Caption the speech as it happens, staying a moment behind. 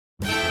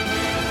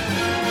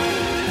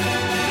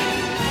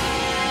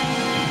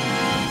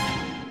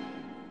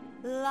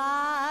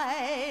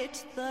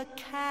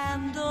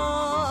candles,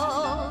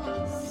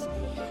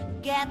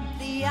 get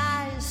the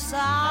ice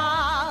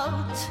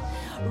out,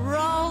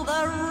 roll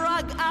the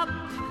rug up,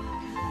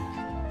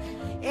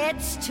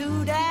 it's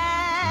today.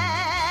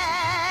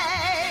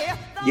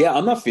 Yeah,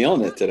 I'm not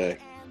feeling it today.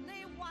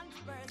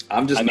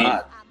 I'm just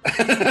not.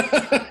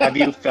 Have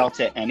you felt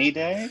it any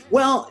day?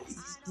 Well,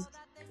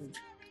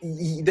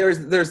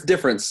 there's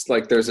difference.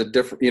 Like there's a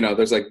different,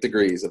 there's like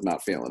degrees of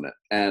not feeling it.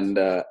 And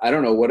I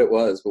don't know what it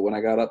was, but when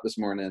I got up this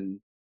morning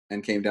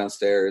and came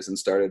downstairs and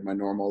started my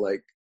normal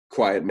like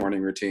quiet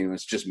morning routine,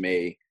 it's just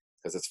me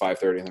because it's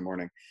 5:30 in the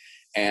morning,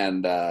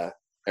 and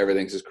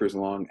everything's just cruising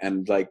along.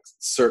 And like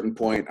certain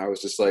point, I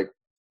was just like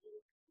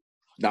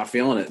not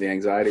feeling it. The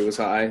anxiety was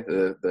high,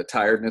 the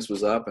tiredness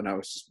was up, and I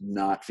was just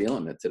not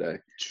feeling it today.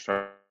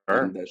 Sure.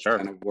 And that's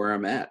kind of where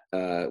I'm at,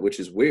 which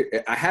is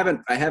weird. I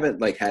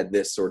haven't like had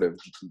this sort of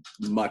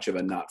much of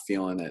a not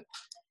feeling it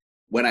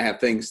when I have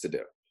things to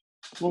do.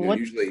 Well,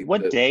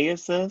 what day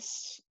is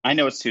this? I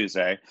know it's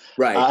Tuesday.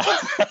 Right.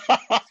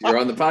 You're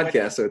on the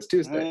podcast, so it's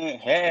Tuesday.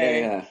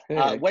 Hey.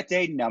 Yeah. What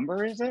day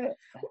number is it?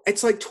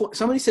 It's like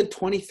somebody said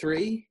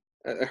 23.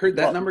 I heard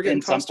that number getting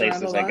in some tossed around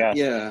places, a lot. I guess.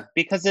 Yeah.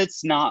 Because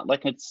it's not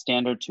like a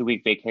standard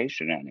 2-week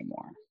vacation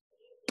anymore.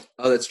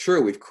 Oh, that's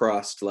true. We've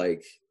crossed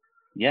like.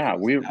 Yeah,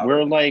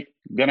 we're like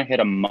gonna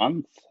hit a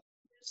month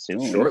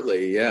soon.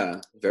 Shortly,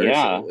 yeah, very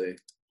shortly.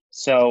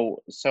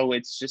 So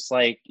it's just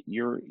like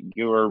your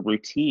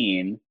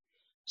routine,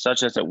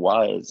 such as it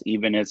was,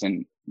 even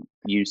isn't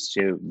used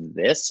to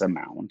this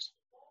amount.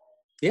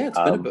 Yeah,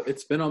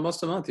 it's been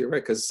almost a month. You're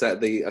right, because I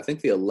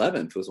think the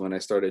 11th was when I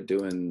started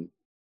doing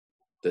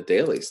the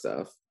daily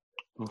stuff.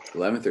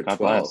 11th or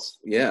 12th,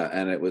 yeah,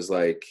 and it was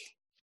like,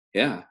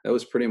 yeah, that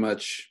was pretty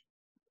much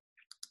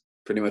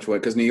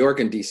what, because New York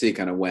and DC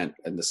kind of went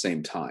at the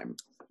same time.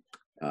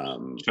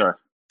 Sure.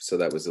 So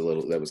that was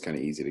kind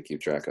of easy to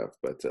keep track of.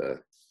 But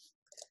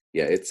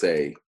yeah, it's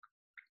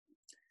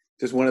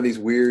just one of these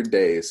weird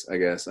days, I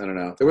guess. I don't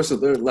know. There was a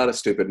lot of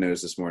stupid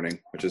news this morning,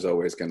 which is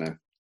always gonna,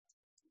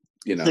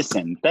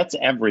 Listen, that's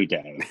every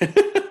day.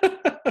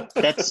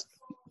 That's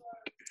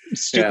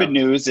stupid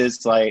news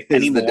is like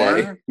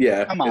anymore.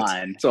 Yeah. Come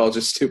on. It's all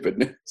just stupid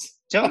news.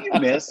 Don't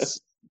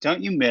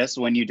you miss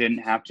when you didn't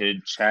have to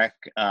check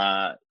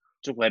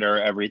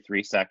Twitter every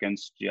 3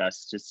 seconds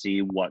just to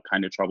see what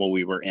kind of trouble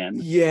we were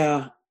in?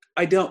 Yeah,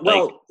 I don't.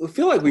 Well, I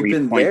feel like we've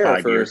been there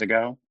 5 years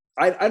ago.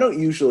 I don't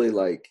usually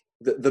like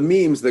the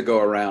memes that go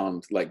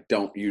around. Like,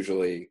 don't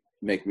usually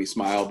make me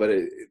smile, but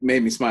it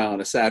made me smile in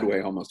a sad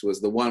way. Almost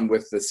was the one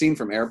with the scene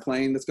from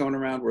Airplane that's going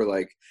around where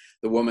like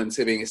the woman's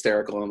being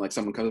hysterical and like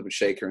someone comes up and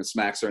shakes her and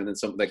smacks her, and then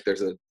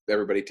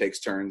everybody takes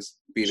turns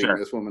beating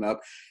this woman up.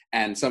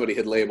 And somebody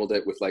had labeled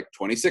it with like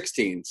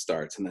 2016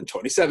 starts, and then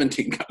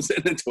 2017 comes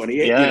in, and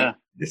 2018. Yeah,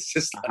 it's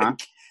just like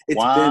it's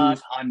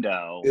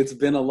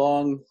been a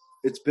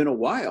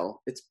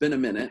while. It's been a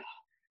minute.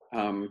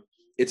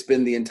 It's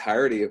been the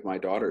entirety of my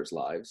daughter's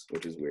lives,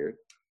 which is weird.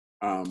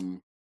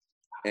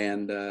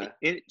 And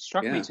it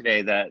struck me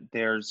today that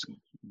there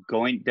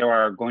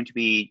are going to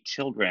be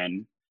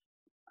children,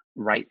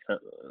 right,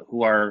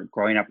 who are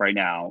growing up right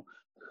now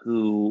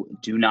who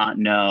do not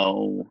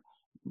know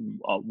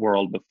a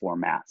world before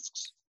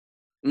masks.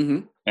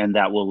 Mm-hmm. And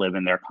that will live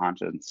in their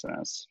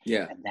consciousness.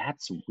 Yeah. And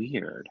that's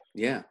weird.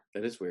 Yeah,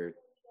 that is weird.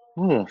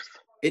 Oof.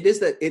 It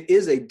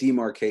is a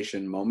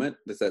demarcation moment.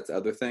 That's the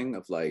other thing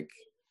of like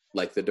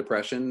the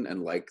depression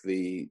and like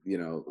the,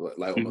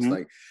 like almost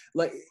like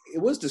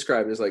it was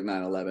described as like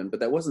 9/11, but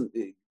that wasn't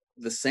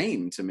the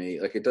same to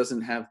me. Like it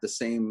doesn't have the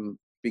same,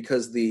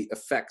 because the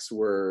effects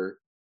were,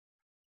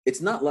 it's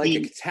not like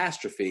a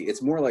catastrophe.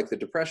 It's more like the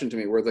depression to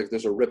me, where like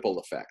there's a ripple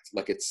effect.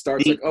 Like it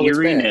starts like, oh, it's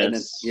bad. And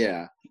then,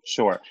 yeah.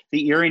 Sure.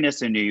 The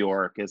eeriness in New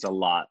York is a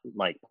lot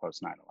like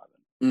post 9/11.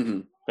 Mm-hmm.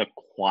 The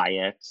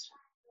quiet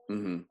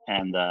and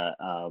the,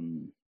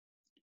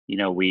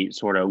 we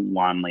sort of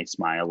wanly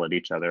smile at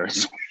each other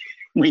as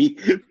we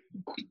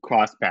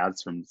cross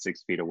paths from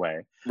 6 feet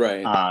away.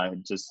 Right.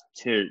 Just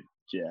to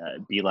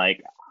be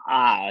like,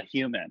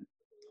 human.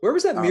 Where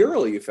was that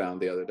mural you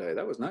found the other day?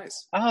 That was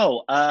nice.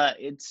 Oh,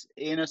 it's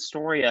in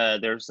Astoria.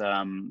 There's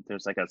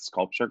like a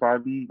sculpture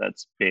garden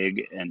that's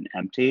big and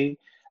empty.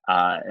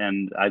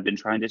 And I've been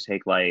trying to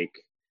take like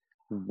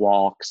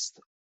walks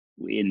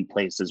in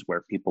places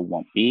where people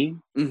won't be.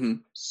 Mm-hmm.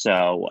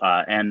 So,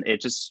 and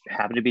it just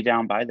happened to be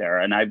down by there.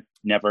 And I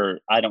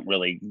don't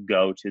really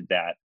go to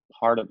that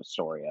part of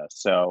Astoria.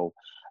 So,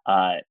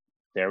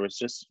 there was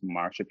just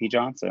Marsha P.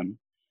 Johnson.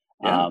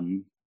 Yeah.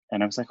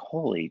 And I was like,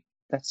 holy,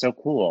 that's so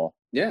cool.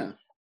 Yeah.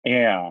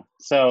 Yeah.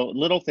 So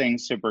little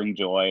things to bring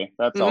joy.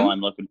 That's all I'm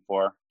looking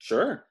for.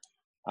 Sure.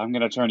 I'm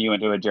going to turn you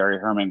into a Jerry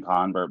Herman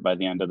convert by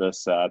the end of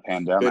this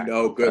pandemic.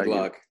 Good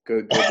luck.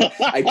 Good luck.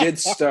 I did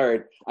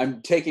start,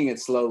 I'm taking it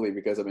slowly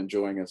because I'm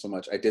enjoying it so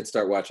much. I did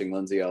start watching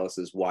Lindsay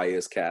Ellis's Why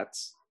Is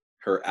Cats,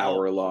 her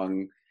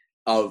hour-long,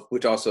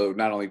 which also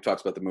not only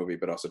talks about the movie,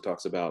 but also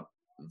talks about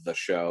the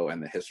show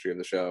and the history of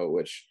the show,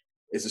 which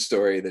is a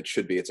story that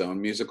should be its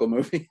own musical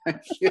movie, I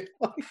feel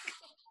like.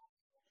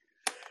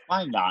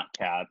 Why not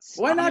Cats?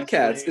 Why not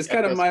Cats? Honestly, It's at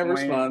kind of this my point,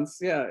 response.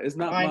 Yeah, it's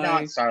not why my.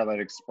 not Starlight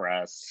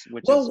Express?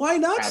 Which Well, is why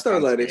not Cats on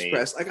Starlight Skate.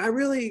 Express? Like, I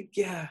really,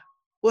 yeah.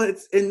 Well,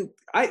 it's in.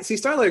 I see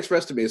Starlight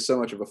Express to me is so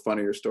much of a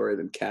funnier story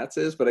than Cats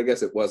is, but I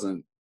guess it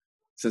wasn't,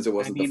 since it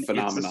wasn't the It's a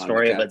phenomenon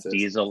story that of a Cats is.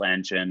 diesel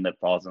engine that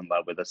falls in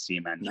love with a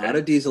steam engine. Not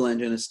a diesel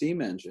engine, a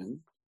steam engine,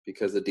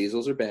 because the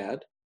diesels are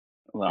bad.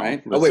 Well,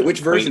 right? listen, Oh wait,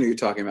 which version are you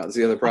talking about? That's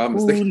the other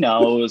problem. Who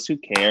knows? Who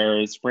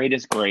cares? Freight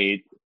is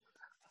great.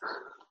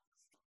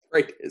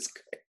 Freight is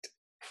great.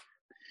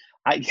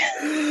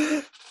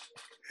 I.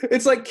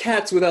 It's like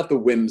Cats without the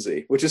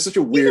whimsy, which is such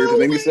a weird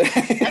thing to say.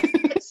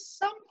 At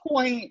some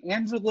point,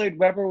 Andrew Lloyd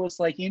Webber was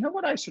like, you know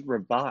what, I should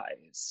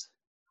revise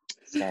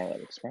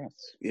Starlight Express.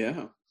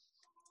 Yeah.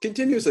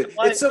 Continuously.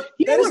 But It's so,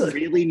 you know what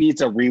really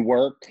needs a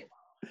rework?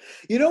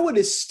 You know what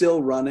is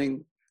still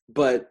running,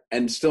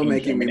 and still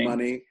making me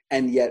money,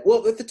 and yet,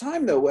 well, at the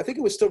time though, I think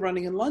it was still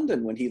running in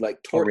London when he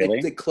like tore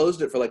it. They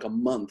closed it for like a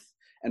month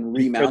and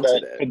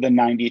remounted it for the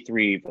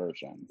 '93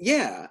 version.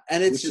 Yeah,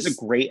 and it's which is a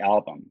great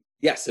album.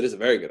 Yes, it is a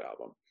very good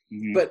album.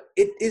 Mm-hmm. But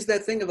it is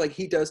that thing of like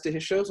he does to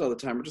his shows all the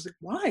time. We're just like,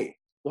 why?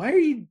 Why are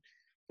you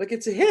like?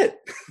 It's a hit.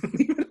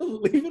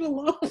 leave it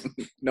alone.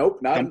 Nope.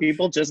 Not. Some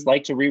people just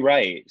like to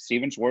rewrite.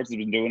 Steven Schwartz has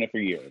been doing it for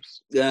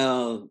years.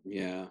 Yeah.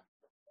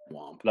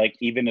 Womp. Like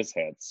even his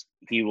hits,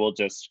 he will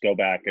just go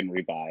back and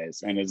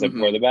revise. And is it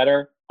for the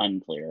better?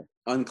 Unclear.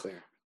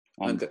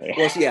 Well,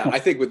 yeah, I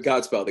think with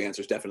Godspell, the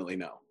answer is definitely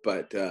no.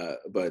 But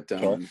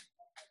sure.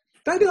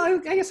 I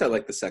guess I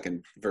like the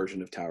second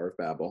version of Tower of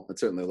Babel.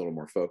 It's certainly a little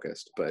more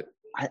focused, but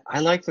I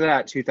liked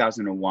that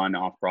 2001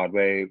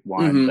 off-Broadway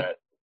one that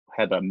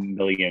had 1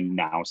 million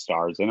now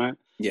stars in it.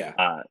 Yeah.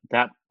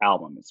 That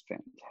album is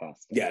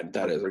fantastic. Yeah,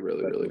 that is a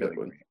really, really good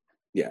one. Great.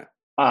 Yeah.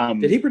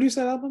 Did he produce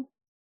that album?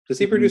 Does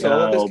he produce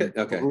all of this?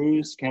 Okay.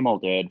 Bruce Kimmel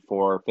did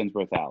for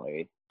Finsworth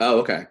Alley. Oh,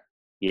 okay.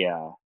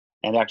 Yeah.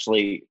 And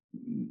actually,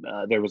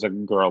 there was a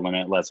girl in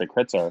it, Leslie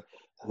Kritzer,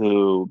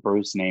 who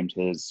Bruce named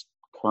his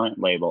current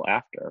label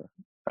after.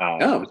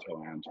 Yeah,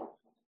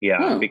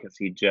 because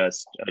he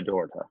just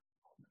adored her.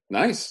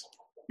 Nice.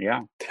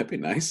 Yeah. That'd be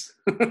nice.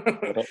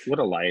 What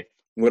a life.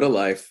 What a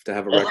life to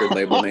have a record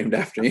label named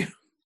after you.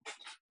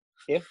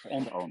 If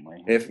and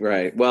only.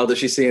 Right. Well, does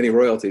she see any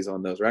royalties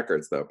on those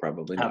records, though?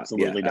 Probably not.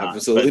 Absolutely not.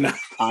 Absolutely not.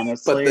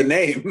 Honestly. But the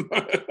name.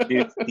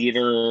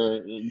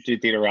 do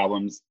theater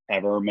albums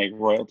ever make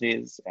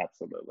royalties?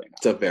 Absolutely not.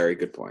 It's a very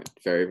good point.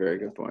 Very, very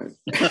good point.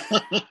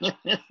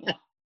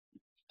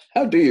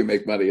 How do you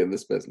make money in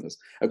this business?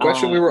 A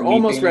question we were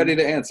almost ready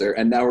to answer,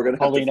 and now we're going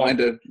to have to find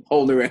a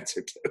whole new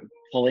answer to.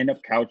 Pulling up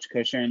couch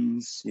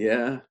cushions.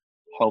 Yeah.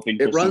 Hoping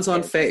it runs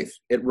on faith.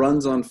 It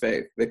runs on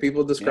faith.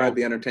 People describe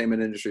the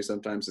entertainment industry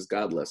sometimes as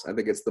godless. I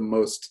think it's the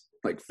most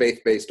like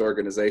faith-based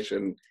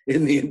organization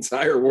in the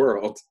entire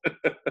world.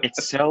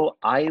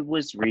 I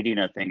was reading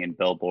a thing in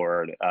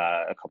Billboard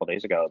a couple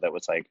days ago that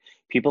was like,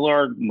 people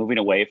are moving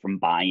away from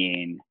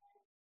buying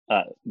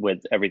with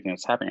everything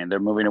that's happening. They're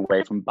moving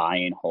away from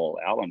buying whole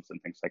albums and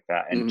things like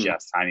that and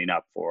just signing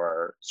up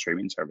for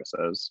streaming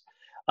services.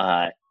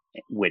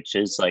 Which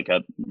is like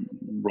a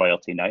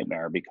royalty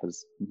nightmare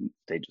because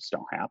they just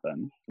don't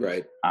happen.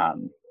 Right.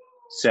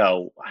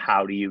 So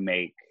how do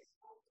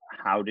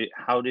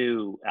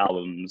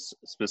albums,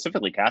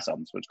 specifically cast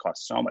albums, which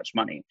cost so much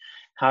money,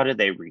 how do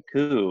they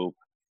recoup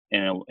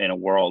in a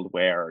world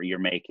where you're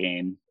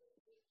making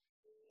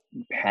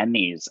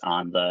pennies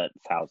on the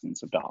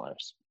thousands of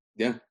dollars?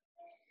 Yeah.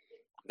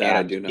 That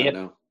I do not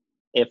know.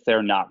 If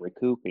they're not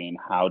recouping,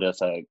 how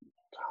does a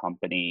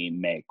company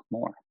make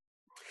more?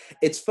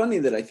 It's funny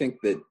that I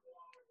think that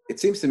it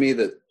seems to me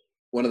that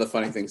one of the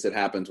funny things that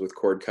happens with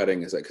cord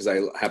cutting is that because I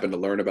happened to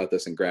learn about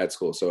this in grad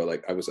school, so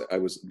like I was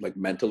like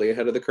mentally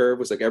ahead of the curve.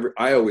 Was like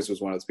I always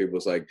was one of those people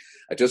who's like,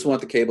 I just want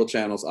the cable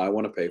channels I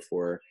want to pay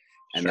for,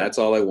 and that's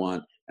all I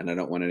want, and I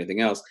don't want anything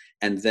else.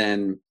 And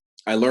then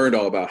I learned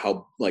all about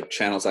how like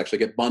channels actually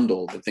get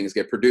bundled and things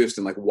get produced,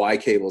 and like why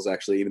cable's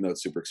actually, even though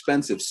it's super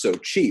expensive, so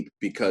cheap,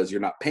 because you're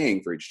not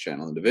paying for each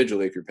channel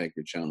individually. If you're paying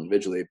for each channel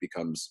individually, it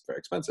becomes very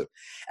expensive.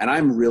 And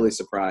I'm really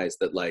surprised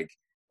that like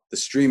the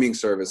streaming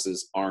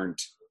services aren't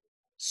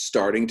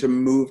starting to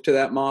move to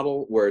that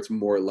model where it's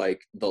more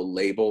like the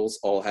labels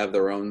all have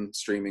their own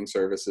streaming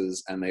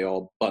services and they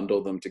all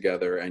bundle them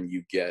together and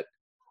you get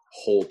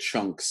whole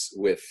chunks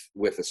with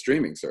a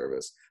streaming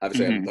service.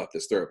 Obviously, I haven't thought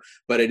this through,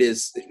 but it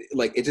is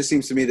like, it just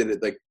seems to me that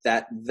it, like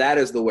that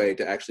is the way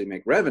to actually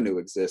make revenue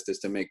exist, is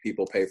to make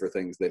people pay for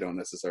things they don't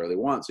necessarily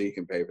want, so you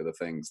can pay for the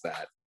things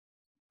that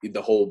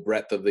the whole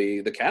breadth of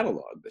the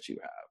catalog that you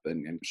have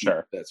and keep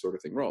that sort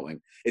of thing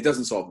rolling. It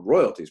doesn't solve the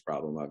royalties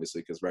problem,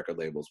 obviously, because record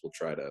labels will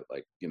try to,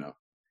 like, you know,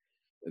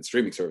 and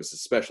streaming services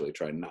especially,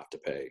 try not to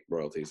pay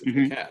royalties if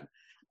they can.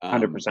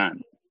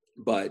 100%.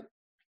 But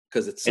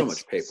because it's so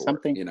much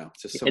paperwork, you know,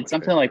 it's just so much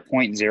something paperwork.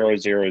 like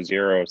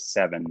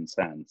 0.0007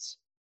 cents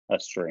a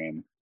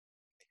stream.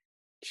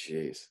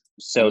 Jeez.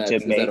 So is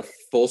that a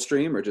full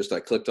stream, or just I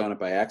clicked on it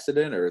by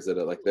accident, or is it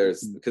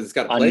because it's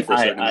got to play for a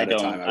certain amount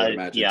of time, I would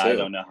imagine. Yeah, too. I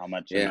don't know how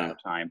much amount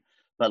of time,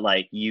 but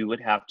like you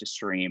would have to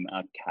stream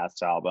a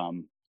cast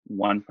album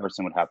one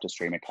person would have to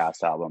stream a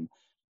cast album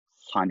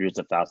hundreds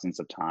of thousands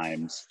of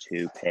times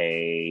to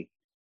pay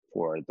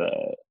for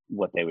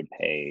what they would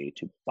pay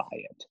to buy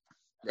it.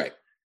 Right.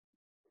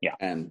 Yeah.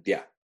 And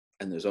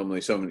there's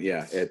only so many.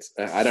 Yeah, it's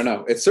I don't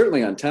know. It's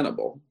certainly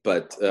untenable,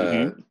 but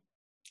and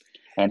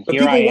but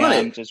here I people want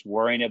am it. just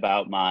worrying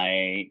about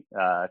my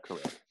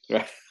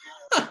career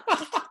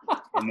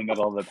in the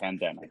middle of the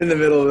pandemic. In the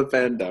middle of the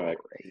pandemic.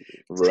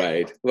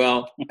 Right.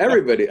 Well,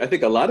 everybody, I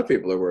think a lot of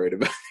people are worried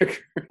about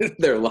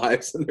their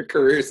lives and their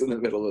careers in the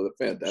middle of the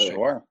pandemic.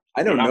 Sure.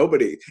 I know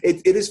nobody.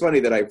 It is funny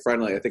that I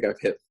think I've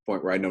hit the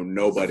point where I know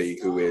nobody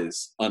who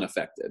is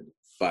unaffected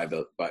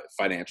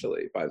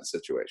financially by the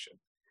situation.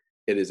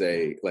 It is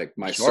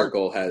my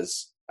circle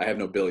I have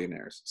no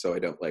billionaires, so I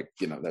don't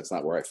that's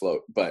not where I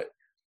float. But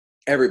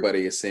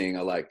everybody is seeing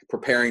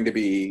preparing to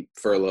be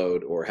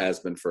furloughed or has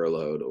been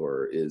furloughed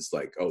or is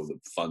the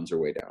funds are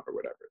way down or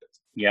whatever it is.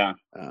 Yeah.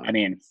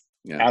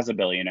 As a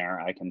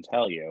billionaire, I can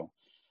tell you,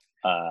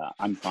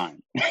 I'm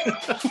fine.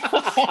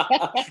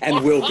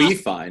 And will be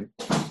fine.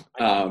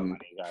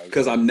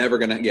 Because I'm never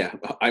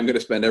I'm going to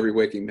spend every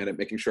waking minute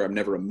making sure I'm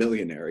never a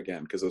millionaire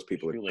again, because those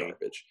people are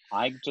garbage.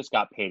 I just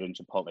got paid in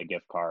Chipotle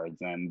gift cards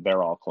and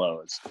they're all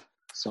closed.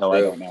 So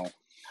I don't know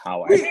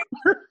how I...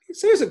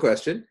 So here's a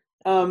question.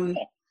 Was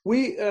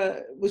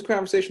a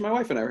conversation my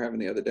wife and I were having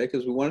the other day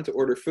because we wanted to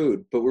order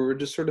food, but we were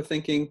just sort of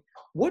thinking,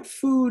 what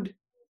food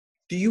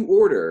do you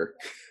order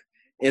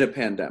in a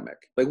pandemic?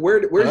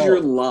 Where's your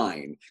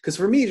line? Because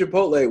for me,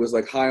 Chipotle was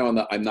high on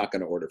the I'm not going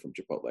to order from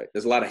Chipotle.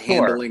 There's a lot of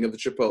handling of the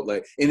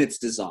Chipotle in its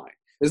design.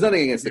 There's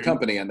nothing against the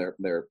company and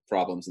their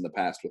problems in the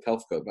past with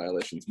health code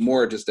violations.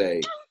 More just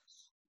the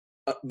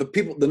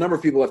number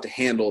of people who have to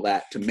handle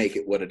that to make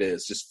it what it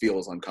is just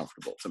feels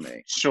uncomfortable to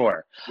me.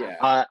 Sure.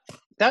 Yeah.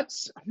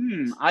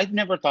 I've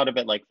never thought of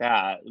it like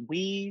that.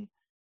 We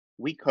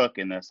cook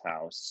in this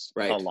house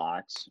a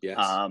lot. Yes.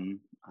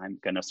 I'm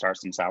going to start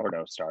some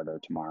sourdough starter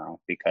tomorrow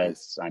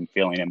because I'm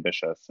feeling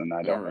ambitious and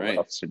I don't know what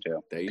else to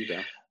do. There you go.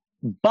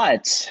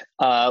 But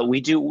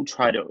we do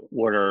try to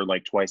order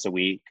twice a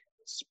week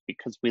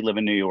because we live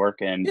in New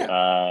York and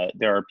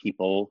there are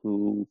people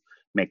who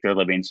make their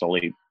living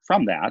solely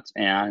from that.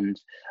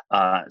 And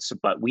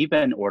but we've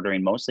been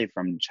ordering mostly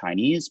from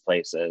Chinese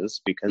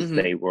places because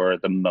they were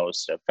the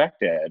most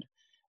affected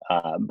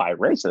by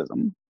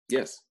racism.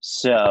 Yes.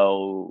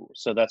 So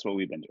that's what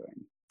we've been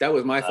doing. That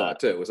was my thought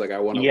too. It was I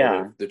want to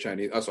order the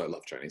Chinese. Also, I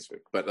love Chinese food,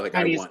 but I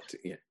want to.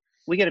 Yeah.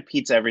 We get a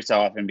pizza every so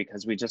often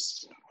because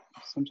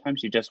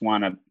sometimes you just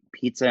want a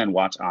pizza and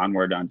watch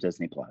Onward on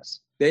Disney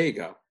Plus. There you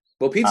go.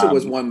 Well, pizza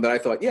was one that I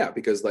thought,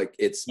 because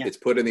it's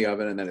put in the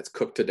oven and then it's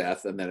cooked to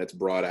death and then it's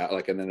brought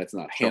out and then it's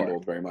not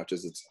handled very much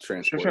as it's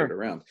transported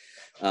around.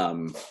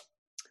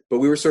 But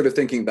we were sort of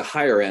thinking the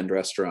higher end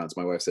restaurants,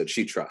 my wife said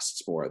she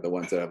trusts more, the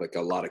ones that have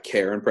a lot of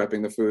care in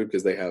prepping the food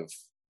because they have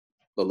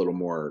a little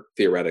more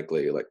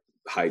theoretically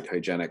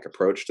hygienic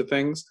approach to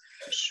things.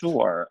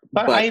 Sure.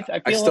 But I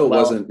feel I still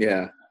wasn't,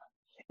 It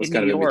was in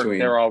kind New of in York, between.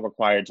 they're all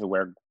required to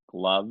wear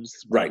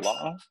gloves by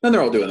law. And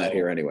they're all doing that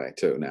here anyway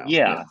too now.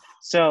 Yeah.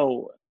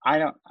 So I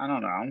don't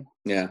know.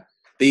 Yeah.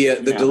 The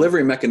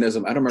delivery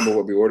mechanism, I don't remember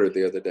what we ordered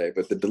the other day,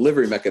 but the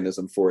delivery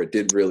mechanism for it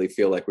did really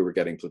feel like we were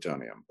getting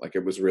plutonium.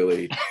 It was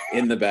really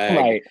in the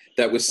bag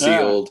that was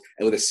sealed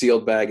and with a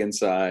sealed bag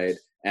inside.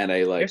 And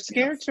they're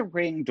scared to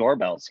ring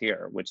doorbells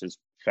here, which is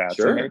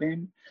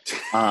fascinating.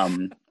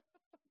 Sure.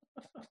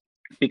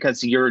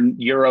 Because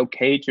you're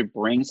okay to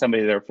bring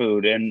somebody their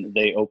food and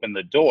they open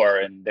the door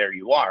and there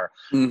you are.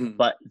 Mm-hmm.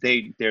 But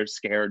they're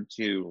scared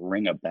to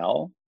ring a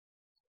bell.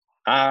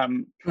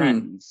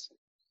 Friends.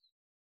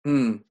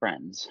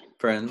 Friends.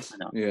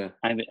 Yeah.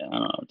 I don't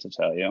know what to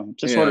tell you.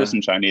 Just order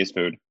some Chinese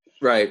food.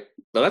 Right.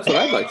 Well, that's what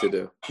I'd like to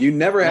do. You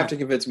never have to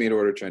convince me to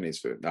order Chinese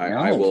food.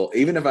 I will,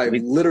 even if I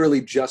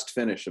literally just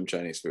finished some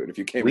Chinese food. If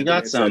you came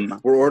and said,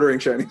 we're ordering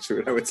Chinese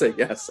food, I would say,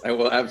 yes, I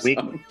will have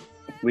some.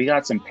 We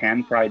got some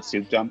pan-fried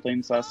soup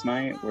dumplings last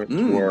night, which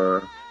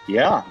were,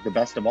 the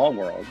best of all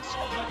worlds.